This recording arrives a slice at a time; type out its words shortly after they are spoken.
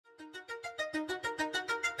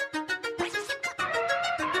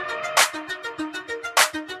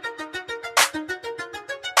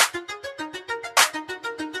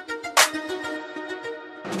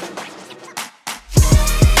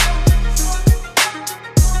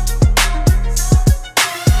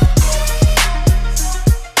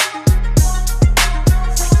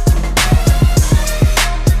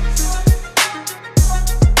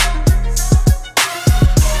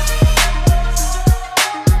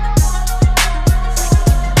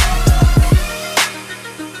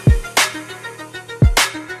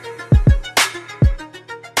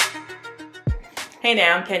Hey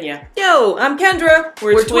now, I'm Kenya. Yo, I'm Kendra.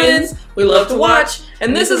 We're twins. We love to watch.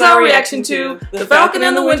 And this is our reaction to The Falcon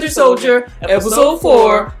and the Winter Soldier, Episode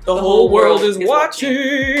 4, The Whole World is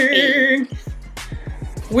Watching.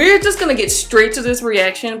 We're just gonna get straight to this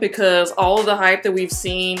reaction because all of the hype that we've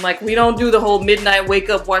seen, like, we don't do the whole midnight wake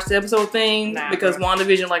up watch the episode thing because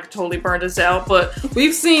WandaVision like totally burned us out, but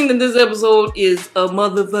we've seen that this episode is a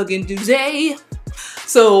motherfucking doozy.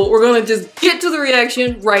 So we're gonna just get to the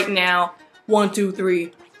reaction right now. 1, 2,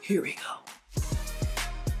 3, here we go.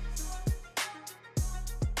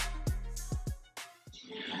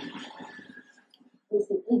 What's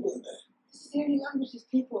the people in there? Very languages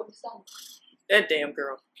people understand. That damn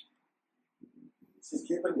girl. She's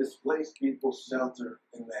giving displaced people shelter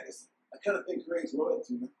and medicine. I kind of think Greg's loyal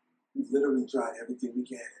to her. We've literally tried everything we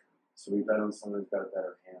can. So we bet on someone who's got a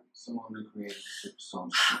better hand. Someone who created a super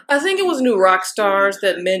song. I think it was New Rockstars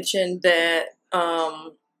that mentioned that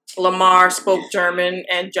Lamar spoke German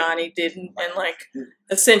and Johnny didn't, and like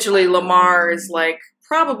essentially Lamar is like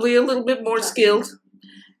probably a little bit more skilled,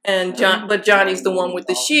 and but Johnny's the one with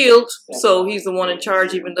the shield, so he's the one in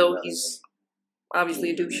charge, even though he's obviously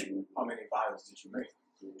a douche. How many vials did you make?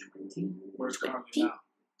 20. Where's Carmen A now?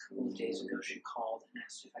 couple of days ago, she called and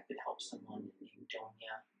asked if I could help someone named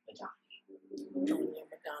Donya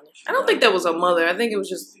Madani. I don't think that was a mother. I think it was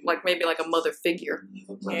just like maybe like a mother figure.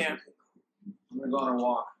 Yeah. I'm gonna go on a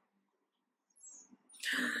walk.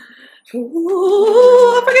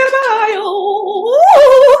 Ooh, I forgot about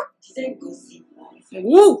Ayo.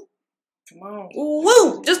 Woo! Come on.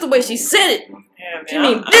 Woo! Just the way she said it. Yeah, man. She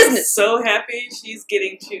mean I'm business. so happy she's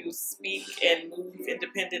getting to speak and move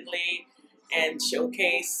independently and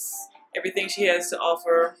showcase everything she has to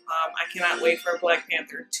offer. I cannot wait for Black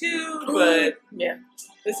Panther 2, but yeah,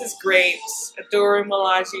 this is great. Adora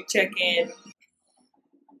Malachi check-in.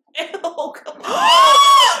 Oh, come on.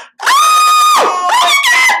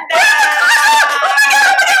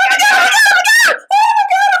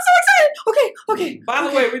 Okay. By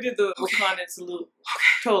the way, we did the Wakandan salute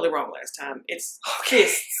totally wrong last time. It's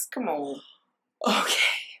fists. Come on. Okay.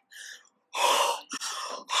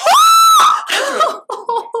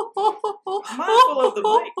 Mindful of the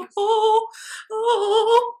mic.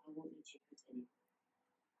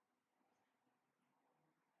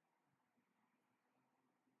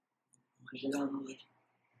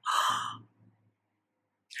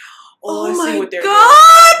 Oh my what they're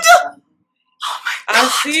god! doing. I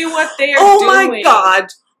see what they're doing. doing. My god!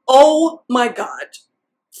 Oh my god!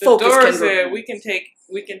 Focus, Dora Kendra. said we can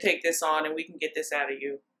take this on and we can get this out of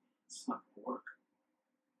you. It's not gonna work.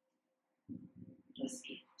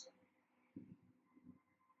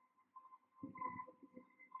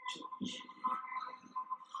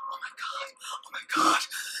 Oh my god!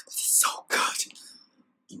 This is so good!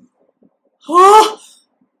 Oh!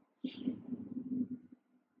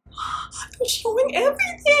 They're showing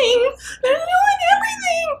everything! They're showing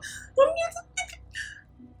everything!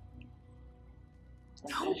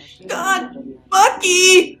 Oh god!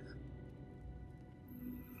 Bucky!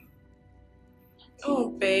 Oh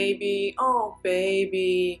baby, oh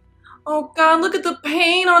baby. Oh god, look at the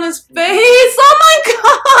pain on his face! Oh my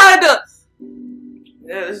god!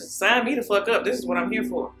 Yeah, this is sign me to fuck up. This is what I'm here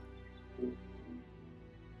for.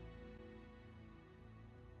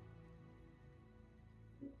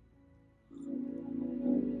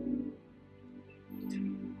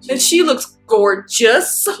 And she looks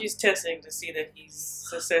gorgeous. She's testing to see that he's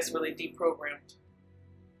successfully deprogrammed.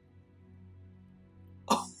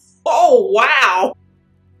 Oh wow!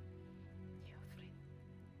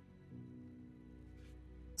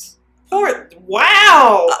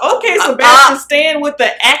 Wow! Okay, Sebastian Stan with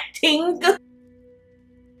the acting.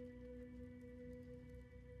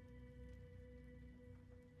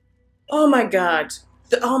 Oh my god.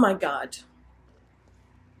 Oh my god.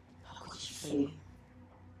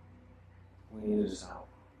 We need his help.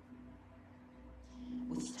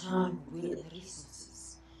 With time, will, and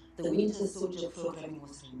resources, the Winter Soldier program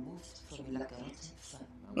was removed from like a rotten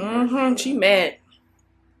fire. She mad.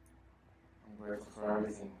 I'm grateful for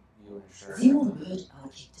everything you ensured. The old word our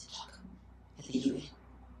kid to talk at the UN.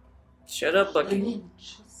 Shut up, The Bucky. men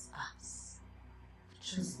chose us.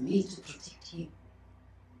 Chose me to protect you.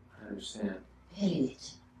 I understand. Very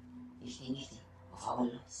little, if anything, of our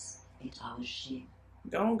loss and our shame.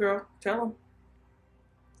 Go on, girl. Tell him.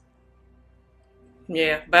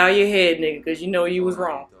 Yeah, bow your head, nigga, because you know you was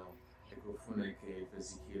wrong.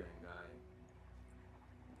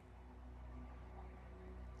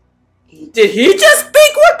 Did he just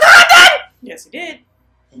speak Wakandan? Yes, he did.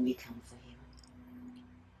 Then we come for him.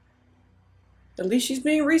 At least she's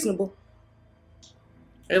being reasonable.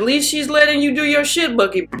 At least she's letting you do your shit,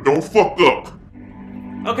 Bucky. Don't fuck up.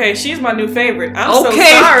 Okay, she's my new favorite. I'm so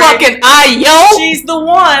Okay, sorry. fucking Ayo. She's the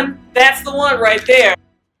one. That's the one right there.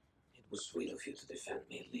 It was sweet of you to defend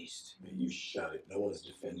me at least. You shot it. No one's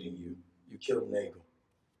defending you. You killed Nagel.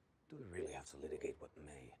 Do we really have to litigate what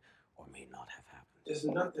may or may not have happened? There's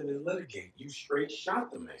nothing to litigate. You straight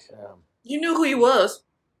shot the man. You knew who he was.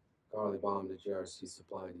 Carly bombed the GRC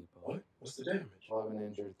supply depot. What? What's the damage? 11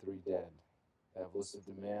 injured, 3 dead. They have listed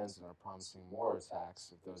demands and are promising more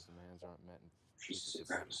attacks if those demands aren't met. She's a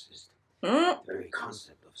supremacist. Mm. The very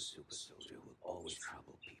concept of a super soldier will always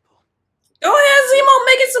trouble people. Go ahead, Zemo,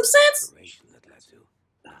 making some sense. Operation that led to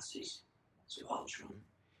Nazis, to Ultron,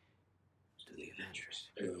 to the Avengers.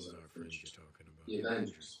 Those are our friends you're talking about. The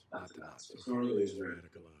Avengers, not the Nazis. Carly is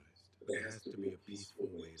radicalized. But there has to be a peaceful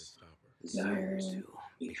way to stop her. Desire to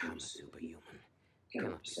become a superhuman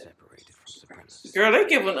cannot be separated from supremacy. Girl, they're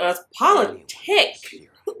giving us politic.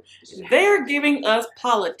 They're giving us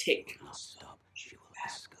politic. She will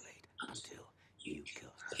escalate until you kill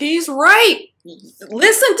her. He's right.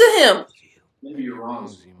 Listen to him. Maybe you're wrong,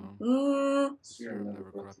 Zemo. Serum never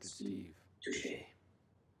corrupted Steve. Touché.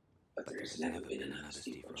 But there's never been another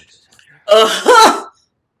Steve Rogers.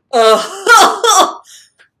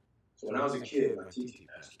 So when I was a kid, my TT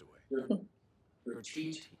passed away. Your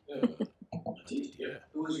TT? Yeah. My TT, yeah.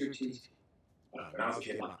 Who was your TT? When I was a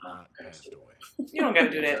kid, my aunt passed away. You don't gotta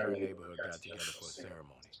do The that. entire neighborhood got together for a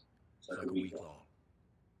ceremony. It's like a week long.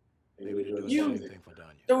 Maybe we do the You same thing for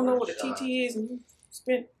Danya. Don't know what a TT is, and you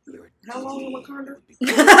spent how long in Wakanda?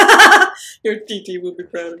 Your TT will be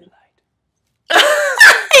proud of me.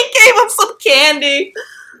 He gave him some candy.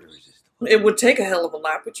 It would take a hell of a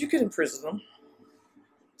lot, but you could imprison them.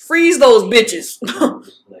 Freeze those bitches.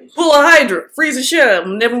 Pull a Hydra. Freeze the shit out of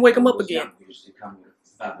them. Never wake them up again.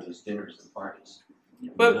 Fabulous dinners and parties.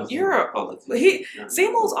 But you're a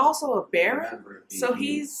Zemo's also a baron, so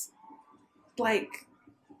he's like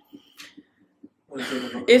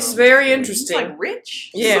It's very he's interesting. like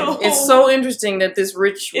rich. Yeah, so it's so interesting that this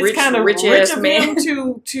rich kind of ass rich of man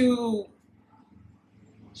him to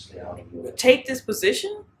take this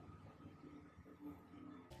position.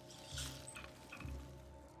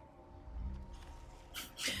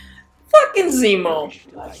 Fucking Zemo.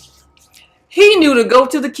 He knew to go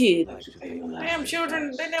to the kid. Damn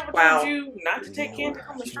children, they never Wow. told you not to take candy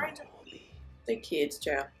from a stranger. They kids,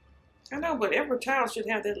 child. I know, but every child should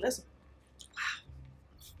have that lesson.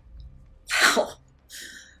 Wow.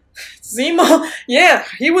 Zemo, yeah,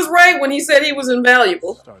 he was right when he said he was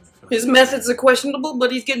invaluable. His methods are questionable,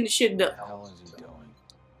 but he's getting the shit done. How is he doing?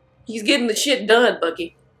 He's getting the shit done,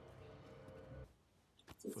 Bucky.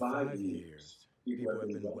 For 5 years, people have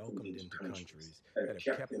been welcomed into countries that have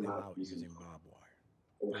kept them out using barbed wire.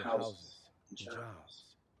 Or houses, and jobs.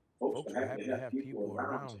 Folks were happy to have people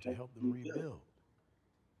around to help them rebuild.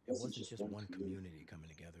 It wasn't just one community coming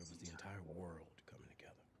together, it was the entire world coming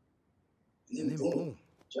together. And then boom,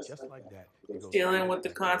 just like that, it goes Dealing with the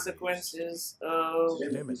consequences of to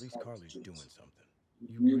them, at least Carly's doing something.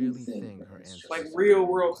 You really think her ancestors like real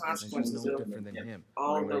world is consequences no of different than him?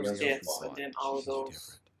 all of Everybody those else deaths fought. and then all of She's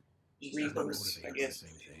those different. reboots, I Motivated by the guess. same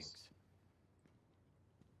things.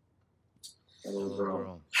 Little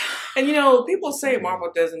girl. And you know, people say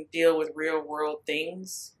Marvel doesn't deal with real world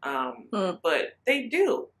things, but they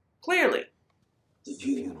do, clearly. The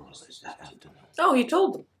funeral is this afternoon. Oh, he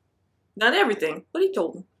told them. Not everything, but he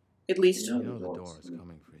told them. At least. You know the door is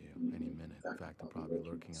coming for you any minute. In fact, they're probably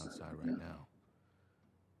lurking outside right now.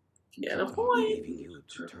 Yeah, the I'm point. leaving you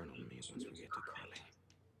to turn on me once we get to Carly.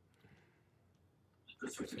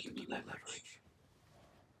 Good for you to let leverage.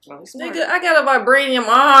 Well, he's smart. Nigga, I got a vibranium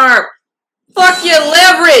arm. Fuck your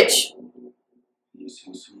leverage. You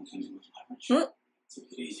see someone can use leverage? Hmm?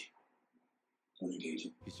 Take it easy. Don't engage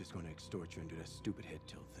him. He's just going to extort you and do that stupid head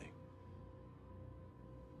tilt thing.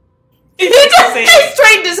 He just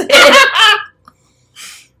straightened his head.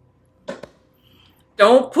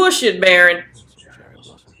 Don't push it, Baron. Cherry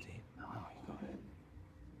blossom tea. No, go ahead.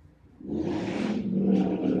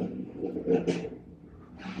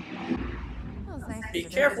 Well, it's nice Be to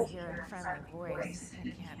careful. hear a friendly voice. I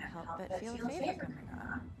can't help but feel a favor coming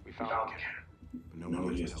on. We found Falcon. But no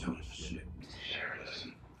one is telling us shit. Sure,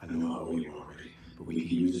 listen. I know how we already, but we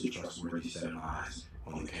can use a trustworthy set of eyes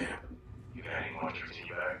on the camp. You got any more tricky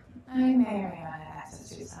back? I may or may not have access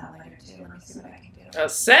to a satellite or two. Let me see what I can do. A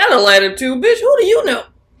satellite or two, bitch. Who do you know?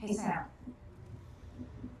 Hey, Sam.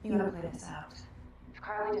 You gotta play this out. If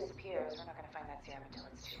Carly disappears, we're not gonna find that Sam until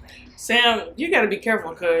it's too late. Sam, you gotta be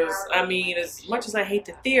careful because, I mean, as much as I hate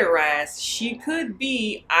to theorize, she could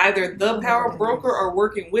be either the power broker or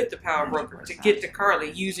working with the power broker to get to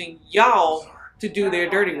Carly, using y'all to do their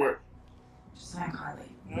dirty work. Just find Carly.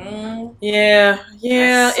 Yeah,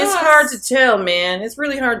 it's hard to tell, man. It's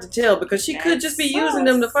really hard to tell because she could just be using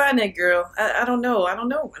them to find that girl. I don't know.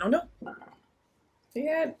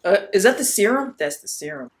 Yeah. Is that the serum? That's the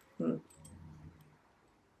serum. Do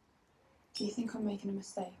you think I'm making a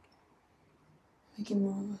mistake? Making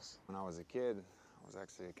more of us? When I was a kid, I was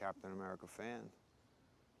actually a Captain America fan.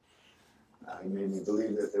 He made me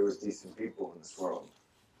believe that there was decent people in this world.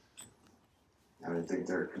 I didn't think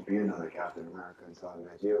there could be another Captain America until I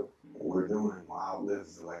met you. What we're doing will outlive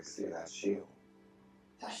the legacy of that shield.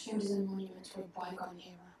 That shield is a monument to a bygone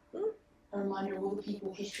era. A reminder of all the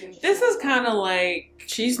people history. This is kind of like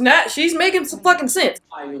she's making some fucking sense.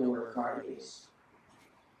 I know where Carter is.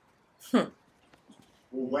 Well,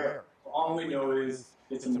 where? All we know is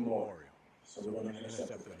it's a memorial. So we're going to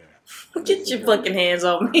intercept it there. Get your fucking hands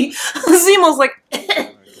off me. Zemo's like.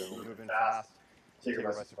 Moving fast. Take her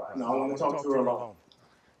by surprise. No, I want to talk to her alone.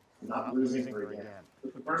 I'm not losing her again.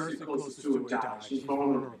 If the person closest to her dies, she's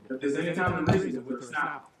vulnerable. If there's any time to reason with us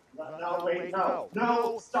now. No, wait,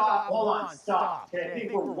 no, stop, hold on, stop. Okay, I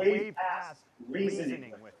think we're way past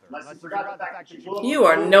reasoning with her. Unless you forgot the fact that she's little. You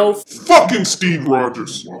are no fucking Steve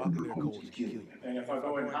Rogers. And if I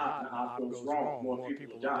go in hot and the hot goes wrong, more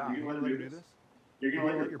people die. You want to do this? You're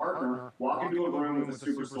going to let your partner walk into a room with a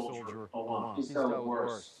super soldier alone. He's still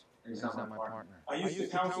worse. He's not my partner. I used to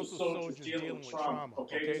counsel soldiers dealing with trauma.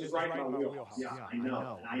 Okay, this is right in my wheelhouse. Yeah, I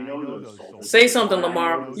know. And I know those soldiers. Say something,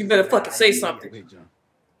 Lamar. You better fucking say something.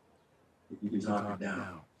 You can talk it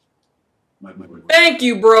down. Thank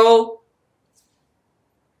you, bro.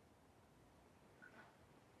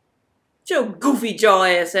 Get your goofy jaw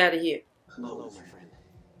ass out of here. Hello, my friend.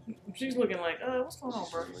 she's looking like, what's going on,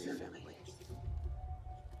 bro?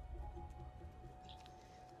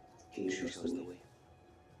 Can you show us the way?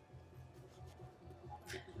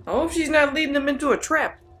 I hope she's not leading them into a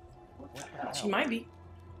trap. She might be.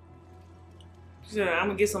 She said, I'm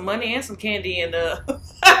gonna get some money and some candy and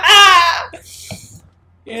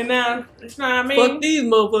you know, it's not I mean. Fuck these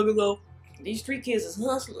motherfuckers though. These street kids is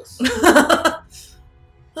hustlers.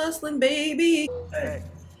 Hustling, baby. Hey,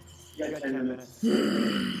 you got 10 minutes.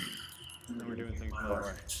 We're doing things my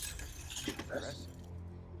way.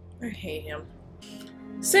 I hate him.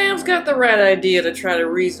 Sam's got the right idea to try to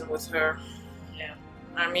reason with her. Yeah.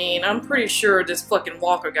 I mean, I'm pretty sure this fucking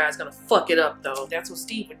Walker guy's gonna fuck it up though. That's what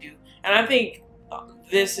Steve would do. And I think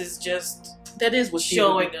this is just what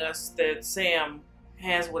showing us that Sam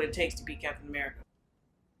has what it takes to be Captain America.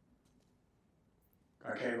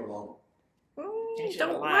 I came along.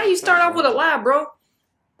 Why you start off with a lie, bro?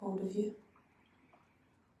 Bold of you.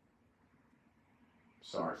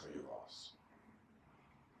 Sorry for your loss.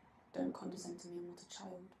 Don't condescend to me, I'm not a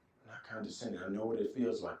child. I'm not condescending. I know what it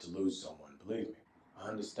feels like to lose someone. Believe me. I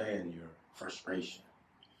understand your frustration.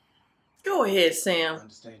 Go ahead, I Sam.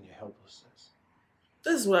 understand your helplessness.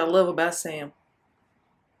 This is what I love about Sam.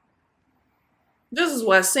 This is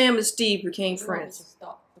why Sam and Steve became You want this to friends.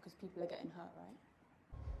 stop because people are getting hurt, right?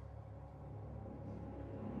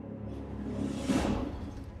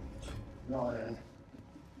 No, then.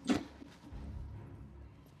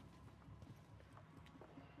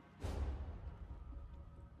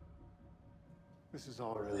 This is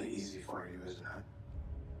all really easy for you, isn't it?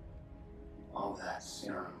 All that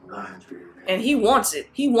serum running through your veins. And he wants it.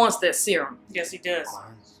 He wants that serum. Yes, he does.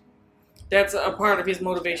 That's a part of his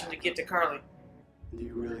motivation to get to Carly. Do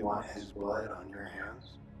you really want his blood on your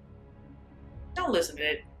hands? Don't listen to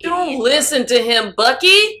that. Don't idiot. listen to him,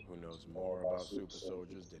 Bucky. Who knows more about super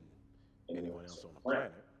soldiers than anyone else on the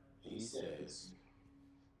planet? He says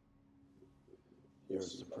you're a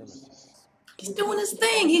supremacist. He's doing his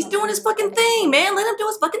thing. He's doing his fucking thing, man. Let him do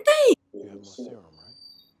his fucking thing. You have more serum, right?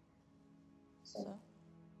 So?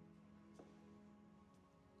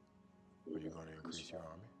 Are you going to increase your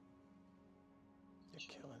army? You're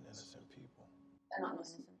killing innocent people. They're not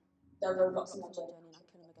innocent. They're robots in my journey and I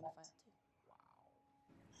kill them again if I have to.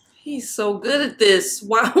 He's so good at this.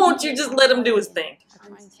 Why won't you just let him do his thing? I'm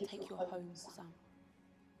trying to take your homes, Sam.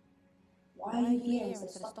 Why are you here instead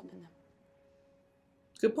of stopping them?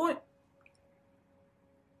 Good point.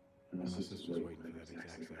 My sister's waiting for that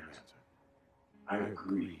exact same answer. I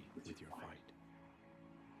agree with your fight.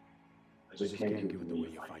 I just can't get with the way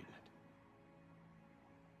you're fighting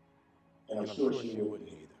it. And I'm sure she wouldn't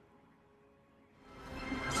either.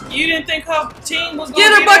 You didn't think her team was going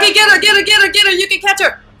Get to her, Bucky. Get her. Get her. Get her. Get her. You can catch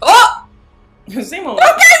her. Oh! Zemo.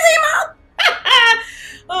 Okay, Zemo.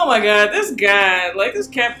 Oh my God, this guy, like this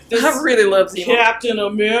I really love Zemo. Captain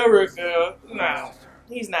America. No,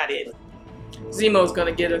 he's not it. Zemo's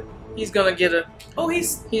gonna get her. He's gonna get her. Oh,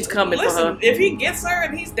 he's coming listen, for her. If he gets her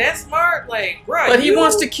and he's that smart, like, right. But he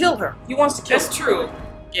wants to kill her. He wants to kill her. That's true.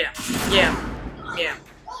 Yeah.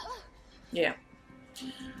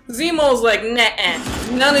 Zemo's like, nah,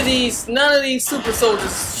 none of these super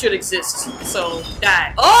soldiers should exist. So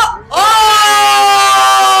die. Oh!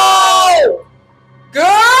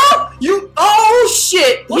 Girl! Oh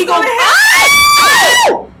shit! What's gonna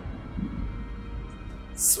happen?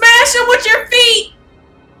 Smash him with your feet!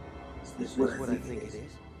 Is this what I think it is?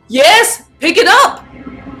 Yes! Pick it up!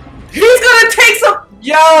 He's gonna take some.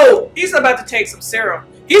 Yo! He's about to take some serum.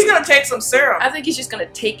 He's gonna take some serum. I think he's just gonna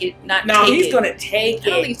take it, not No, take he's it. gonna take I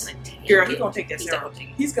don't it. think he's gonna take Girl, it. he's gonna take that He's serum. not gonna take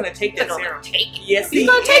it. He's gonna take that He's not serum. gonna take it. Yes, He's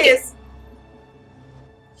gonna take it.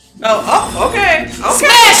 Oh, okay.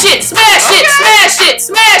 Smash it! Smash it! Smash it!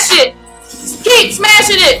 Smash it! Keep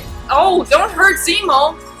smashing it! Oh, don't hurt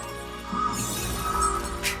Zemo.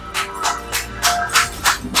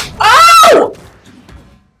 Oh!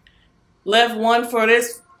 Left one for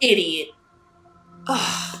this idiot.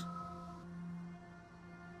 Oh,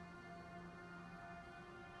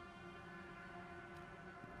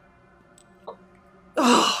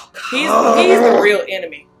 He's the real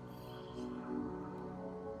enemy.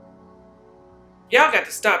 Y'all got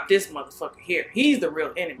to stop this motherfucker here. He's the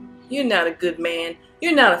real enemy. You're not a good man.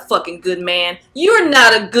 You're not a fucking good man. You're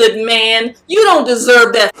not a good man. You don't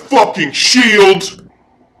deserve that Fucking shield!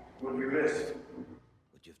 What we missed?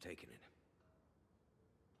 Would you have taken it?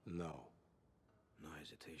 No. No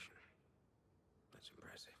hesitation. That's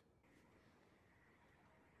impressive.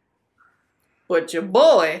 But your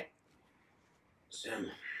boy. Sam,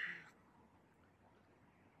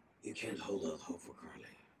 you can't hold out hope for Carly.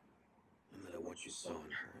 No matter what you saw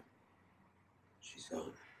in her, she's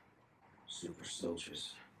gone. Super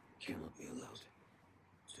soldiers cannot be allowed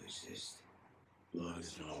to exist. Blood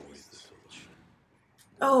isn't always the solution.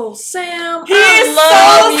 Oh, Sam. He I is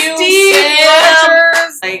love so you, Steve Sam.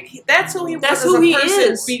 Rogers. Like, that's who he was That's as who a he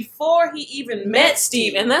person is. before he even Met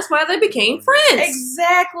Steve, and that's why they became friends.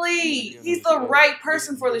 Exactly. He's the right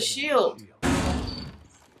person for the shield.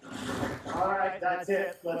 Alright, that's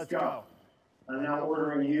it. Let's go. I'm now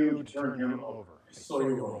ordering you to turn him over. So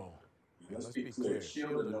you roll. Let's be clear.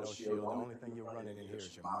 Shield or no shield, the only thing you're running in here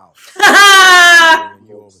is your mouth.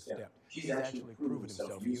 You overstepped. He's actually proven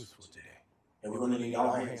himself useful today. And we're going to need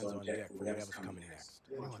all hands on deck for whatever's coming next.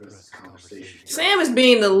 We'll address this conversation. Sam is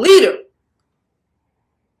being the leader.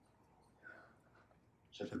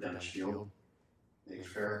 Should I put down a shield? Make it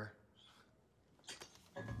fair.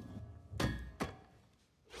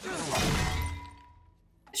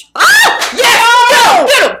 Ah! Yes!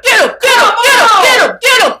 Get him! Get him! Get him! Get him!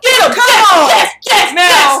 Get him! Get him! Come on! Yes! Yes! Now,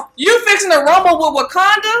 Yes! you fixing to rumble with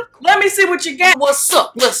Wakanda? Let me see what you got. What's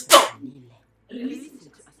up? Let's go.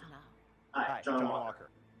 Hi, John Walker.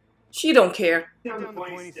 She don't care. Down the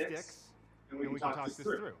pointy sticks, and we can talk this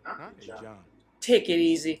through. Huh? Hey, John. Take it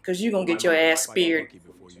easy, cause you gonna get your ass speared.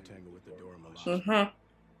 Before you tangle with the Dora Milaje. Mm-hmm.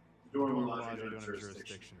 Dora Milaje don't have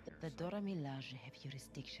jurisdiction. The Dora Milaje have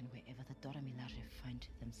jurisdiction wherever the Dora Milaje find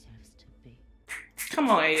themselves to be. Come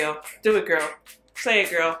on, Ayo. Do it, girl. Say it,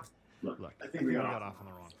 girl. Look, I think we got off on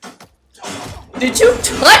the wrong. Did you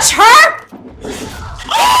touch her?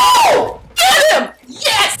 Oh! Get him!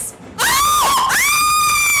 Yes! Oh!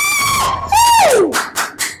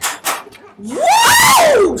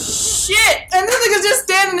 Whoa! Shit! And this nigga's just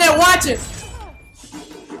standing there watching.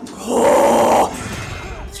 Oh!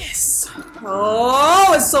 Yes!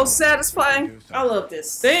 Oh, it's so satisfying. I love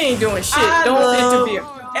this. They ain't doing shit. I Don't love interfere.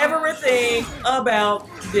 everything about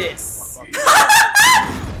this.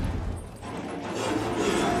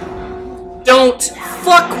 Don't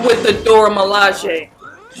fuck with the Dora Milaje.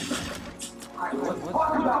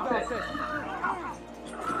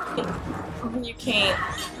 You can't.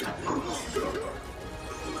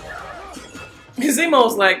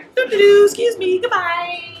 Zemo's like, doo-doo-doo, excuse me,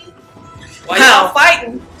 goodbye. While y'all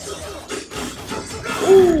fighting.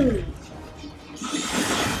 Ooh.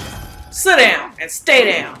 Sit down and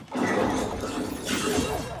stay down.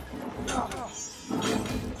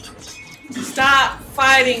 Stop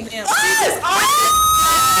fighting them.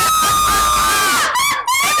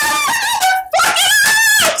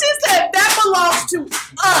 She said that belongs to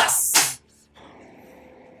us.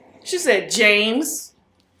 She said, James,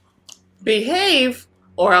 Behave,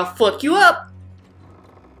 or I'll fuck you up.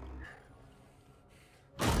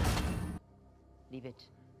 Leave it.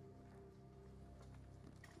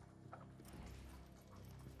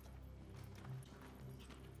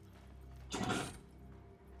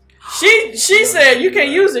 she said you can't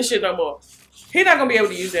use this shit no more. He not gonna be able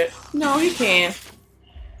to use that. No, he can.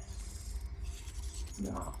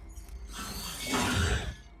 No.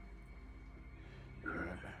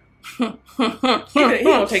 He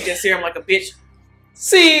gonna take that serum like a bitch.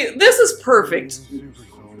 See, this is perfect.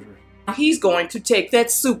 He's going to take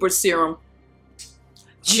that super serum.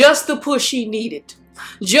 Just the push he needed.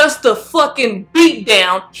 Just the fucking beat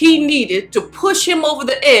down he needed to push him over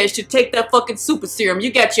the edge to take that fucking super serum.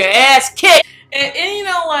 You got your ass kicked. And you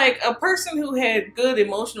know, like, a person who had good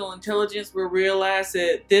emotional intelligence will realize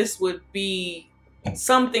that this would be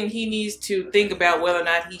something he needs to think about, whether or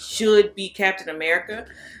not he should be Captain America.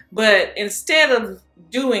 But instead of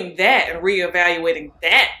doing that and reevaluating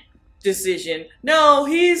that decision, no,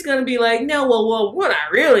 he's gonna be like, no, well, what I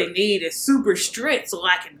really need is super strength so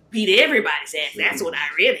I can beat everybody's ass. That's what I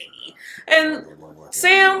really need. And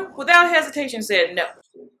Sam, without hesitation, said no.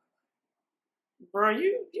 Bro,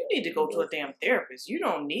 you need to go to a damn therapist. You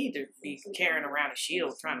don't need to be carrying around a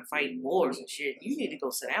shield trying to fight wars and shit. You need to go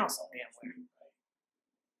sit down some damn where.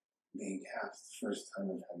 Being half the first time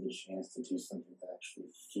I've had the chance to do something that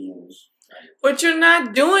actually feels right. But you're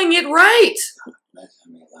not doing it right. Next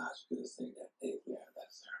time I last good as they get paid, yeah,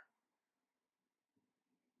 that's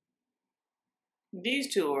there.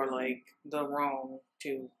 These two are like the wrong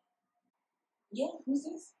two. Yeah, who's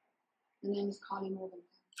this? The name is Connie Morgan.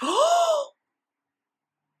 Oh!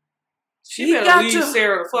 She better leave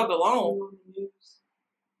Sarah the fuck alone.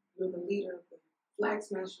 You're the leader of the Flag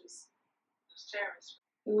Smashers. Those terrorists.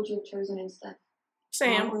 Who would you have chosen instead?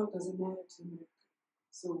 Sam. My world doesn't matter to me.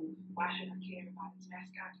 So why should I care about its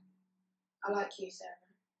mascot? I like you, Sarah.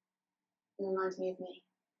 It reminds me of me.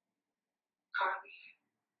 Carly,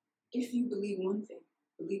 if you believe one thing,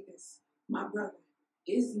 believe this. My brother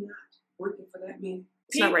is not working for that man.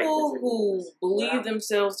 People who believe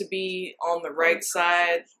themselves to be on the right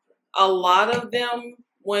side, a lot of them,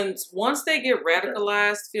 once they get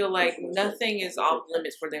radicalized, feel like nothing is off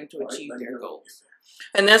limits for them to achieve their goals.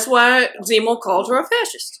 And that's why Zemo called her a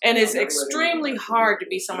fascist. And it's extremely hard to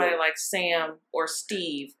be somebody like Sam or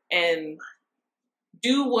Steve and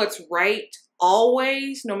do what's right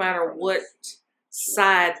always, no matter what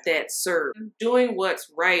side that serves. Doing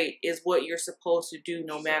what's right is what you're supposed to do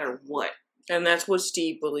no matter what. And that's what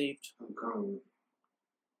Steve believed.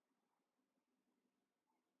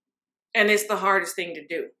 And it's the hardest thing to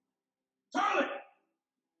do. Charlie!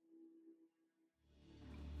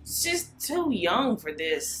 She's too young for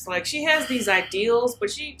this. Like, she has these ideals, but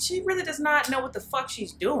she really does not know what the fuck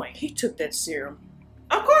she's doing. He took that serum.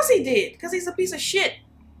 Of course he did, because he's a piece of shit.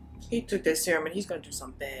 He took that serum and he's gonna do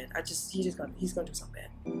something bad. He's gonna do something bad.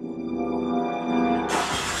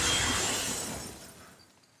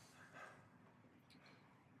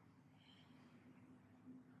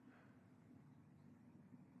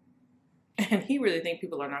 And he really think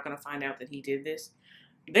people are not gonna find out that he did this.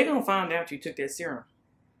 They're gonna find out you took that serum.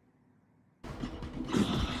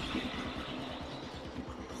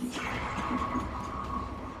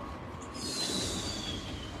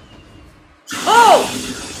 Oh!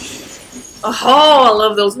 Oh, I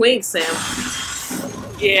love those wings, Sam.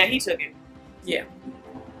 Yeah, he took it. Yeah.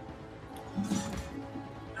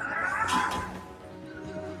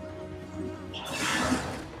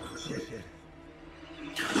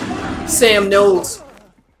 Sam knows.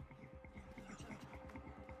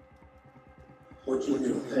 What you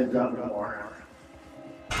do? They've got more.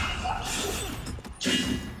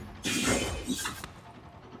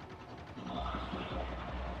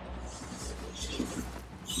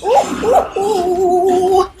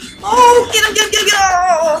 Ooh! Oh, get him, get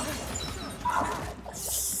him!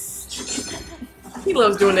 He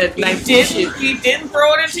loves doing that nice shit. He didn't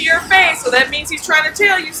throw it into your face, so that means he's trying to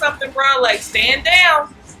tell you something, bro. Like, stand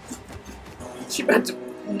down. She about to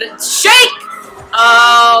shake!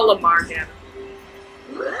 Oh, Lamar got him.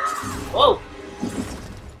 Whoa.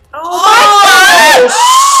 Oh my God!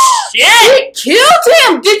 Shit! She killed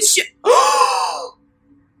him! Did she?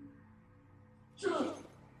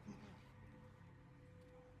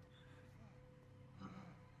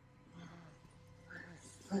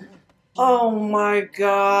 Oh my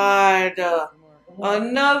God.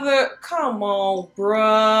 Another. Come on,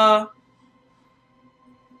 bruh.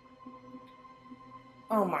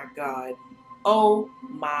 Oh my God. Oh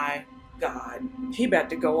my God. He about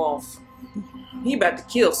to go off. He about to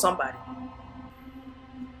kill somebody.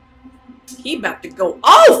 He about to go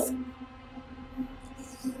off!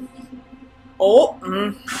 Oh,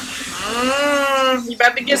 he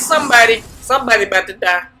about to get somebody. Somebody about to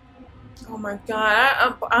die. Oh my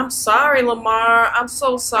God, I'm sorry, Lamar. I'm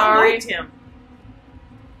so sorry. I liked him.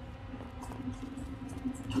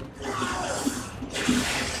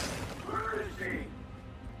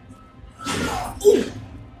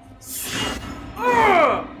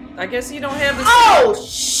 I guess he don't have the. Oh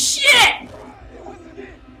shit!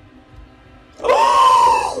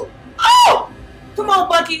 Oh! Oh! Come on,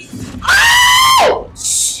 Bucky. Oh!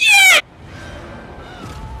 Shit!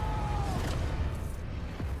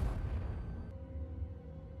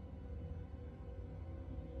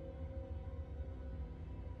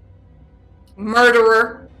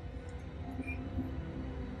 Murderer.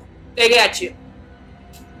 They got you.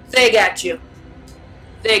 They got you.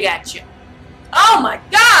 They got you. Oh my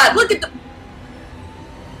God! Look at the...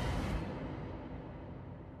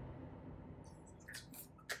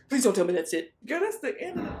 Please don't tell me that's it. Girl, that's the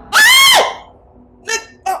end of it. Oh!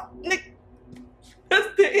 Nick. That's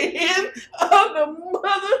the end of the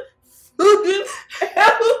motherfucking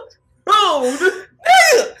episode.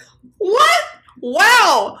 Nigga! What?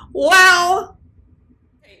 Wow! Wow!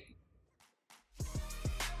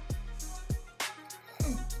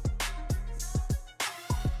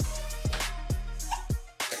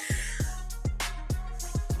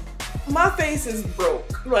 My face is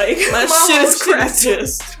broke. Like My shit is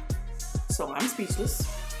cracked. So I'm speechless.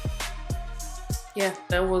 Yeah,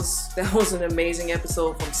 that was an amazing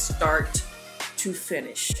episode from start to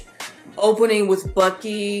finish. Opening with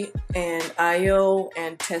Bucky and Ayo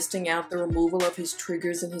and testing out the removal of his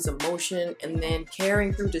triggers and his emotion, and then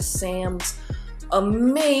carrying through to Sam's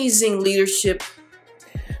amazing leadership.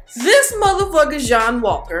 This motherfucker, John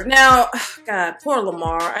Walker. Now, God, poor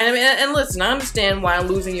Lamar. I mean, and listen, I understand why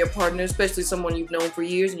losing your partner, especially someone you've known for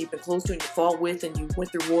years and you've been close to and you fought with and you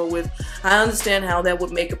went through war with, I understand how that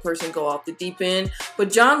would make a person go off the deep end.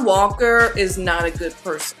 But John Walker is not a good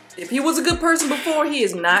person. If he was a good person before, he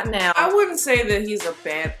is not now. I wouldn't say that he's a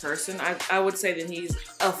bad person. I would say that he's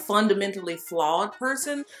a fundamentally flawed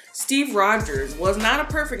person. Steve Rogers was not a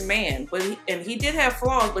perfect man, but he did have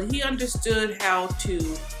flaws, but he understood how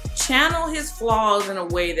to channel his flaws in a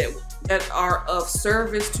way that are of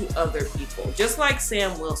service to other people. Just like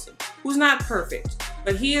Sam Wilson, who's not perfect,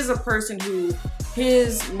 but he is a person who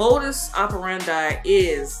his modus operandi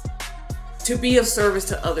is to be of service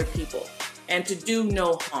to other people and to do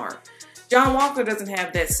no harm. John Walker doesn't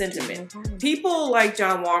have that sentiment. People like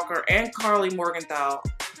John Walker and Carly Morgenthau,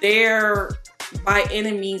 their by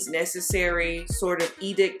any means necessary sort of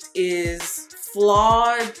edict is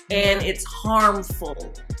flawed and it's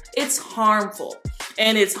harmful. It's harmful.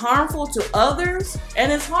 And it's harmful to others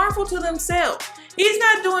and it's harmful to themselves. He's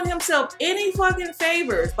not doing himself any fucking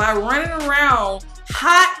favors by running around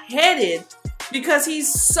hot-headed because he's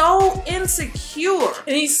so insecure.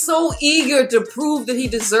 And he's so eager to prove that he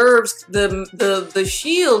deserves the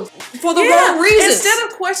shield for the wrong reasons. Instead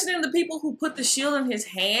of questioning the people who put the shield in his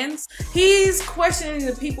hands, he's questioning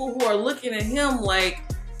the people who are looking at him like,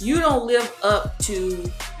 you don't live up to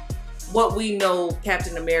what we know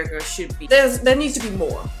Captain America should be. There needs to be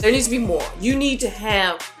more. There needs to be more. You need to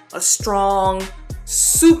have a strong,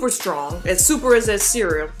 super strong, as super as that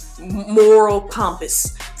cereal, moral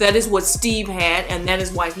compass. That is what Steve had, and that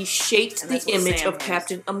is why he shaped the image of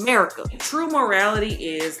Captain America. True morality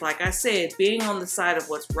is, like I said, being on the side of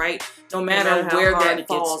what's right, no matter where that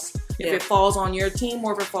falls. If it falls on your team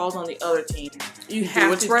or if it falls on the other team, you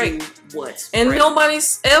have to do what's right. And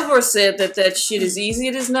nobody's ever said that that shit is easy.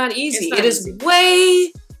 It is not easy. It is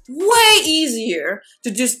way easier to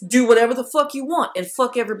just do whatever the fuck you want and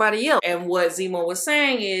fuck everybody else. And what Zemo was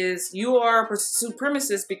saying is you are a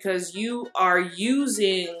supremacist because you are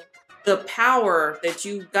using the power that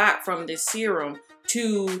you got from this serum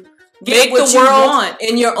to make the world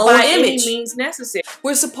in your own image. By any means necessary.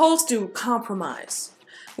 We're supposed to compromise.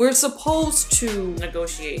 We're supposed to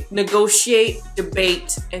negotiate,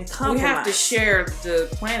 debate, and compromise. We have to share the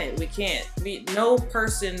planet. We can't. No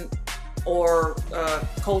person or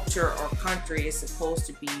culture or country is supposed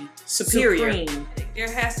to be superior. There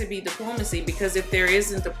has to be diplomacy, because if there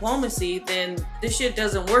isn't diplomacy, then this shit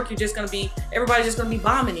doesn't work. Everybody's just gonna be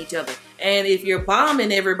bombing each other. And if you're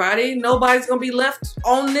bombing everybody, nobody's gonna be left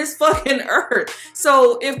on this fucking earth.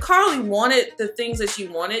 So if Carly wanted the things that she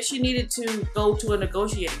wanted, she needed to go to a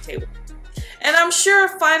negotiating table. And I'm sure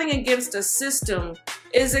fighting against a system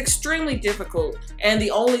is extremely difficult, and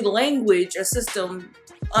the only language a system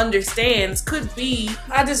understands could be.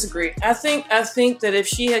 I disagree. I think that if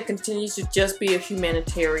she had continued to just be a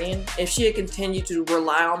humanitarian, if she had continued to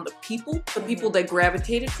rely on the people that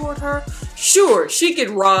gravitated toward her, sure, she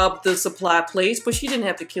could rob the supply place, but she didn't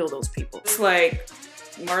have to kill those people. It's like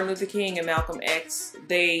Martin Luther King and Malcolm X,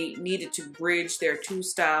 they needed to bridge their two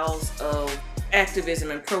styles of activism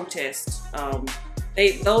and protest.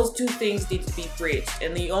 Those two things need to be bridged,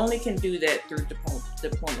 and you only can do that through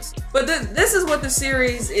diplomacy. But this is what the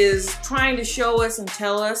series is trying to show us and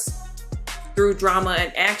tell us. through drama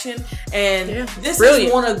and action. And this brilliant.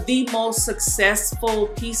 is one of the most successful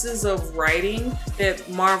pieces of writing that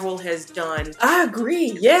Marvel has done. I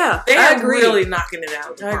agree. Yeah, They I are agree. really knocking it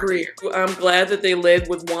out. I agree. I'm glad that they led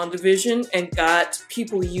with WandaVision and got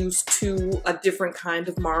people used to a different kind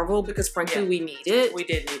of Marvel because frankly we need it. We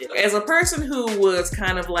did need it. As a person who was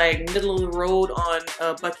kind of like middle of the road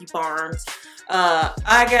on Bucky Barnes,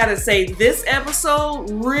 I gotta say this episode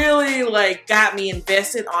really like got me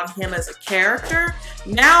invested on him as a character.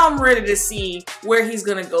 Now I'm ready to see where he's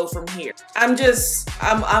gonna go from here. I'm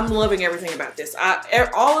loving everything about this.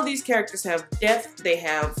 All of these characters have depth, they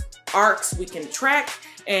have arcs we can track,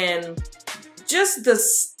 and just the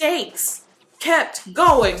stakes kept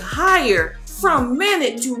going higher from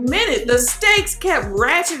minute to minute. The stakes kept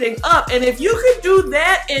ratcheting up, and if you could do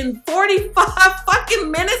that in 45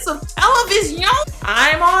 fucking minutes of television,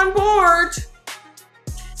 I'm on board.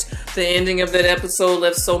 The ending of that episode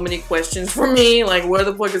left so many questions for me. Like, where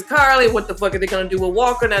the fuck is Carly? What the fuck are they gonna do with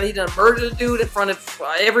Walker now that he done murdered the dude in front of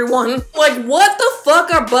everyone? Like, what the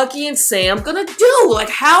fuck are Bucky and Sam gonna do? Like,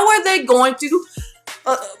 how are they going to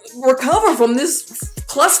recover from this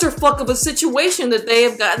clusterfuck of a situation that they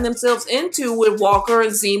have gotten themselves into with Walker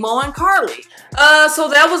and Zemo and Carly? So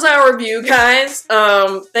that was our review, guys.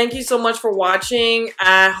 Thank you so much for watching.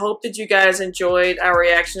 I hope that you guys enjoyed our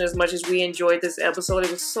reaction as much as we enjoyed this episode.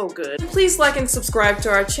 It was so good. Please like and subscribe to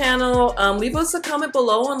our channel. Leave us a comment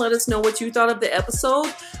below and let us know what you thought of the episode,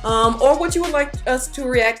 or what you would like us to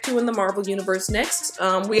react to in the Marvel Universe next.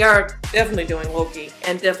 We are definitely doing Loki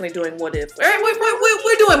and definitely doing What If. All right,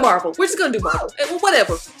 we're doing Marvel. We're just gonna do Marvel.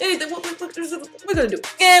 Whatever. Anything. We're gonna do.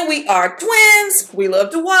 And we are twins. We love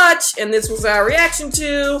to watch, and this was our reaction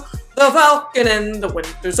to The Falcon and the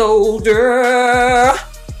Winter Soldier,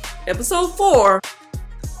 episode 4.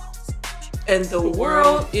 And the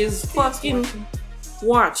world is fucking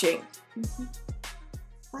watching.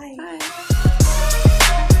 Bye. Bye.